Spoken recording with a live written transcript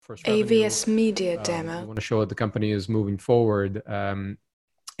first revenue. AVS Media You Demo. want to show that the company is moving forward.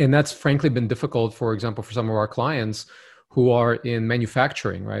 And that's frankly been difficult, for example, for some of our clients who are in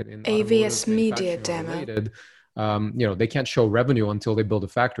manufacturing, right? In AVS automotive, Media manufacturing Demo. related, they can't show revenue until they build a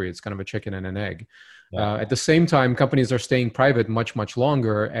factory. It's kind of a chicken and an egg. Yeah. At the same time, companies are staying private much, much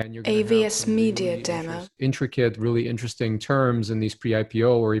longer, and you're going to have AVS some Media really Demo. intricate, really interesting terms in these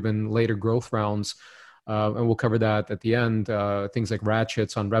pre-IPO or even later growth rounds. And we'll cover that at the end. Things like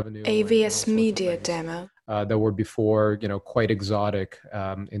ratchets on revenue. AVS Media Demo. That were before, quite exotic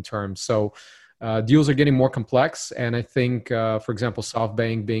in terms. So deals are getting more complex. And I think, for example,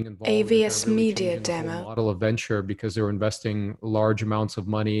 SoftBank being involved AVS in really Media changing the whole Demo. model of venture because they were investing large amounts of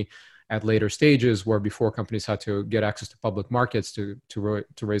money at later stages where before companies had to get access to public markets to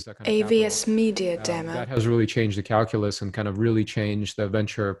raise that kind of AVS capital. Media Demo. That has really changed the calculus and kind of really changed the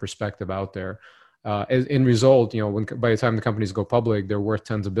venture perspective out there. In result, by the time the companies go public, they're worth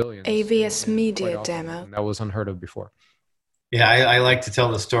tens of billions. AVS Media Demo. And that was unheard of before. Yeah, I like to tell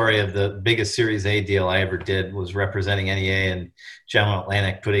the story of the biggest Series A deal I ever did was representing NEA and General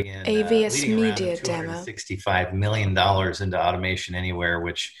Atlantic putting in AVS Media $265 million into Automation Anywhere,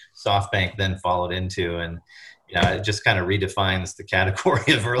 which SoftBank then followed into. And it just kind of redefines the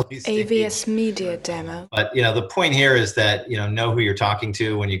category of early stage. AVS Media Demo. But the point here is that know who you're talking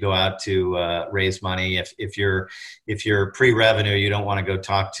to when you go out to raise money. If you're pre-revenue, you don't want to go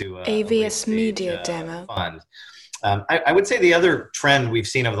talk to AVS Media Demo fund. I would say the other trend we've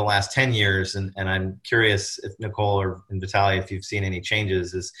seen over the last 10 years, and I'm curious if Nicole or Vitaly, if you've seen any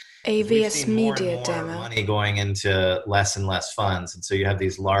changes, is AVS Media Demo. Money going into less and less funds. And so you have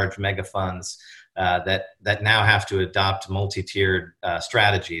these large mega funds that now have to adopt multi-tiered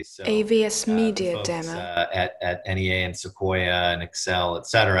strategies. So, AVS Media Demo. At NEA and Sequoia and Excel, et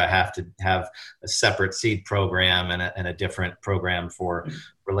cetera, have to have a separate seed program and a different program for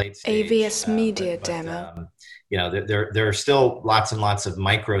late stage. AVS Media Demo. There are still lots and lots of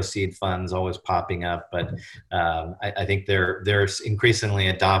micro seed funds always popping up, but I think they're increasingly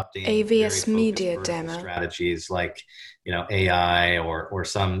adopting AVS Media Demo strategies like AI or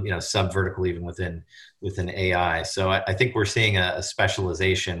some sub-vertical even within AI. So I think we're seeing a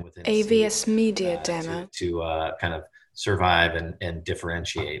specialization within AVS Media Demo to kind of survive and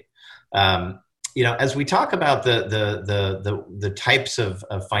differentiate. As we talk about the types of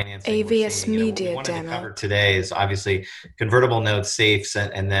financing, AVS Media what we wanted Demo. to cover today is obviously convertible notes, safes,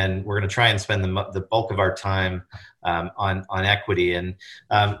 and then we're going to try and spend the bulk of our time on equity. And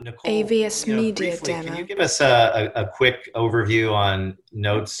Nicole, AVS Media briefly, Demo. can you give us a quick overview on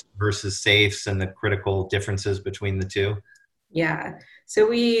notes versus safes and the critical differences between the two? Yeah. So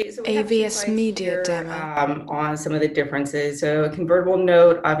we AVS Media Demo on some of the differences. So a convertible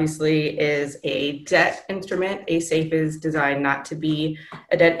note obviously is a debt instrument. A safe is designed not to be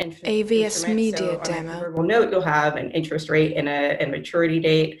a debt instrument. AVS Media so on Demo. A convertible note, you'll have an interest rate and a maturity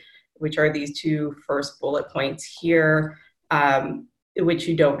date, which are these two first bullet points here, which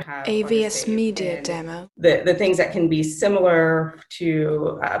you don't have. AVS Media Demo. The things that can be similar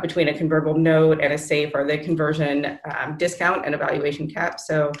to between a convertible note and a safe are the conversion discount and evaluation cap.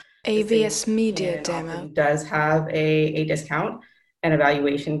 So AVS Media Demo does have a discount and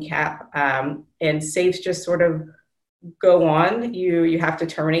evaluation cap, and safes just sort of go on. You have to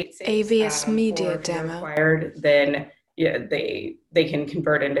terminate safes. AVS Media Demo. Required, then they can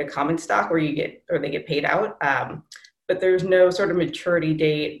convert into common stock, or they get paid out. But there's no sort of maturity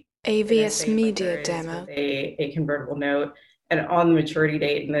date. AVS Media Demo. A convertible note. And on the maturity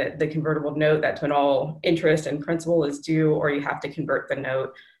date and the convertible note, that's when all interest and principal is due, or you have to convert the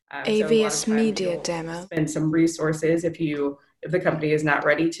note. AVS Media Demo. Spend some resources if the company is not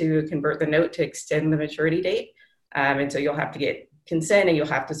ready to convert the note to extend the maturity date. And so you'll have to get consent, and you'll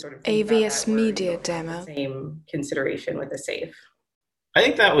have to sort of AVS Media Demo. Same consideration with a safe. I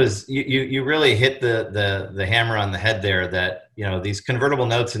think that was you really hit the hammer on the head there, that these convertible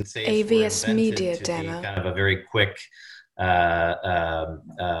notes and safes AVS Media Demo be kind of a very quick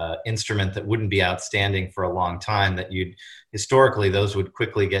instrument that wouldn't be outstanding for a long time, that historically those would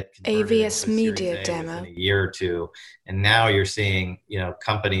quickly get converted AVS Media Demo within a year or two, and now you're seeing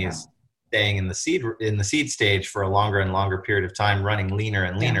companies staying in the seed stage for a longer and longer period of time, running leaner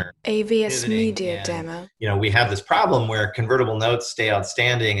and leaner. AVS Media Demo. We have this problem where convertible notes stay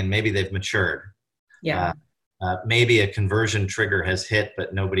outstanding and maybe they've matured. Yeah. Maybe a conversion trigger has hit,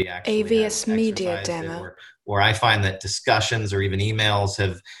 but nobody actually AVS Media Demo. Or I find that discussions or even emails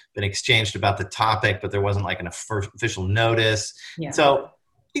have been exchanged about the topic, but there wasn't like an official notice. Yeah. So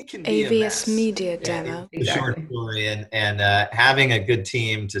it can be a mess. Media Demo. The short story, and having a good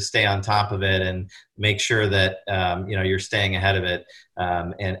team to stay on top of it and make sure that you're staying ahead of it,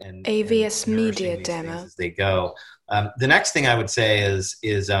 and Media Demo as they go. The next thing I would say is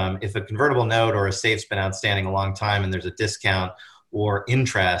if a convertible note or a safe's been outstanding a long time and there's a discount or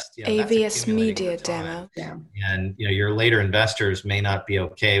interest, AVS Media Demo. Yeah. And your later investors may not be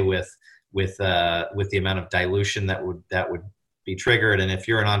okay with the amount of dilution that would be triggered. And if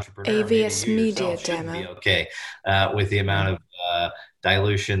you're an entrepreneur, AVS maybe you Media yourself should Demo be okay with the amount of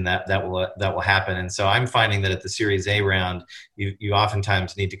dilution that will happen. And so I'm finding that at the Series A round, you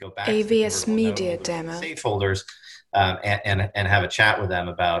oftentimes need to go back AVS to the Media Demo safe holders. And have a chat with them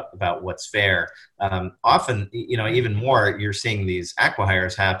about what's fair. Often, even more, you're seeing these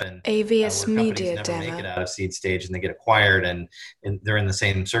acqui-hires happen. AVS where Media never Demo make it out of seed stage and they get acquired, and they're in the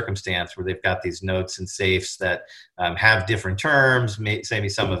same circumstance where they've got these notes and safes that have different terms. Maybe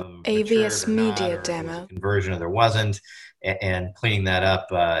some of them AVS Media not, Demo conversion, or there wasn't. And cleaning that up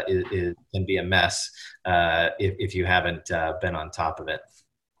can be a mess if you haven't been on top of it.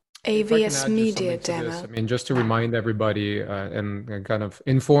 AVS Media Demo. I mean, just to remind everybody and kind of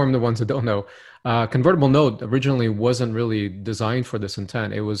inform the ones that don't know, convertible note originally wasn't really designed for this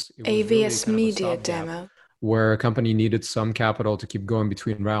intent. It was AVS really Media Demo, where a company needed some capital to keep going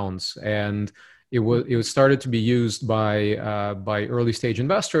between rounds, and it started to be used by early stage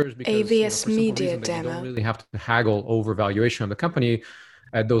investors because AVS Media reason, Demo. you don't really have to haggle over valuation of the company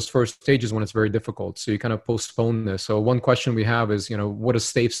at those first stages when it's very difficult. So you kind of postpone this. So one question we have is, what does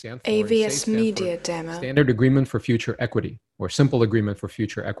SAFE stand for? AVS Media Demo. Standard Agreement for Future Equity, or Simple Agreement for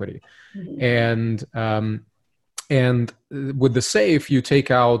Future Equity. Mm-hmm. And with the SAFE, you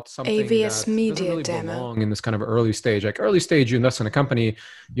take out something AVS that Media doesn't really Demo. belong in this kind of early stage. Like early stage, you invest in a company,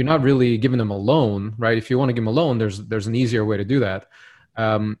 you're not really giving them a loan, right? If you want to give them a loan, there's an easier way to do that.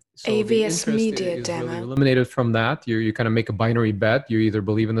 So AVS Media is Demo. really eliminated from that. You kind of make a binary bet. You either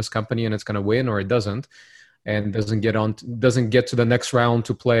believe in this company and it's going to win, or it doesn't, and doesn't get to the next round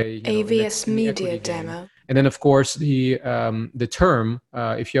to play. AVS Media Demo. And then, of course, the term.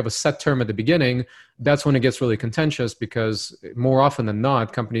 If you have a set term at the beginning, that's when it gets really contentious, because more often than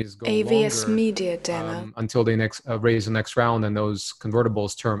not, companies go AVS longer, Media Demo until they raise the next round, and those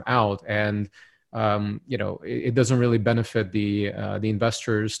convertibles term out. And it doesn't really benefit the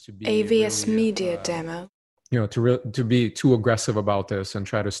investors to be AVS really, Media Demo. To be too aggressive about this and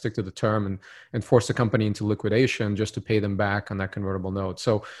try to stick to the term and force the company into liquidation just to pay them back on that convertible note.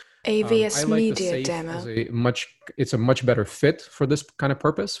 So AVS I like Media the SAFE Demo. it's a much better fit for this kind of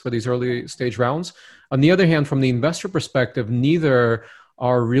purpose, for these early stage rounds. On the other hand, from the investor perspective, neither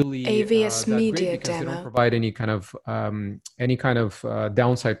are really AVS that Media great, because Demo. they don't provide any kind of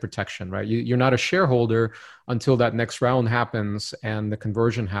downside protection, right? You're not a shareholder until that next round happens and the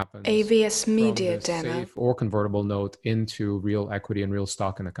conversion happens. AVS Media from the Demo. SAFE or convertible note into real equity and real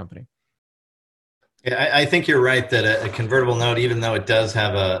stock in the company. Yeah, I think you're right that a convertible note, even though it does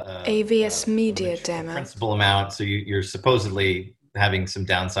have a AVS Media Demo principal amount, so you're supposedly having some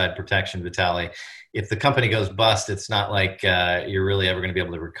downside protection, Vitaly. If the company goes bust, it's not like you're really ever going to be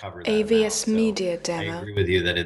able to recover that AVS amount. Media Demo. I agree with you that